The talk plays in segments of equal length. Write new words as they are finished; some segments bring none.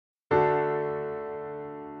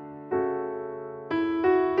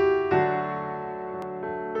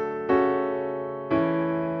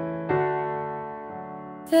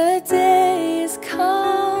The day is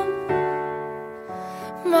come,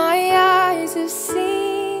 my eyes have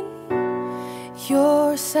seen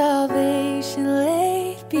your salvation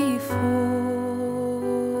laid before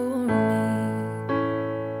me,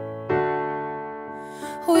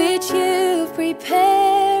 which you've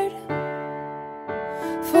prepared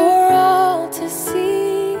for all to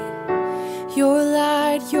see. Your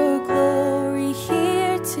light, your glory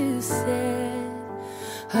here to set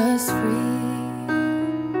us free.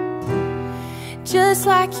 Just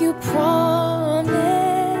like you promised,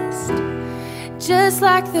 just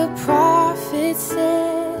like the prophet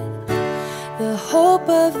said, the hope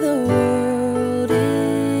of the world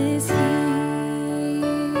is here.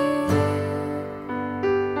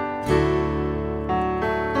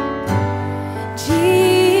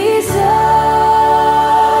 Jesus,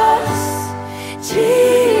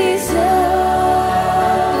 Jesus,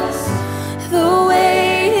 the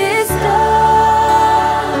wait is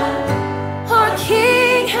done. Our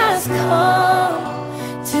King has come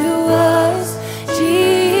to us.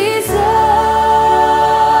 Jesus,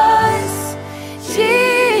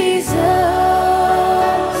 Jesus,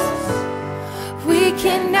 we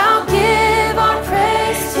can now give our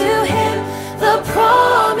praise to Him. The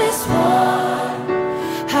promised one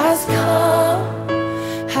has come,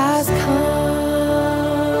 has come.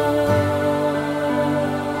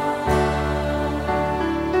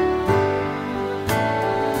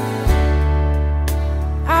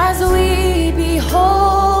 As we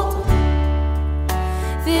behold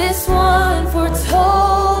this one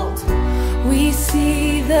foretold, we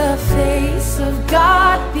see the face of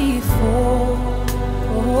God before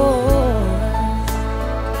us.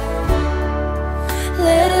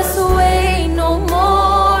 Let us wait no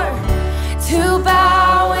more to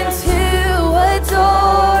bow and to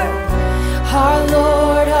adore our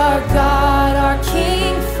Lord, our God, our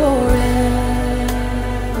King forevermore.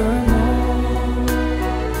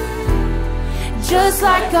 Just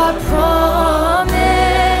like God promised,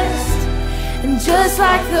 and just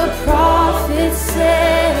like the prophet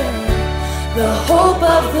said, the hope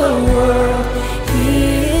of the world He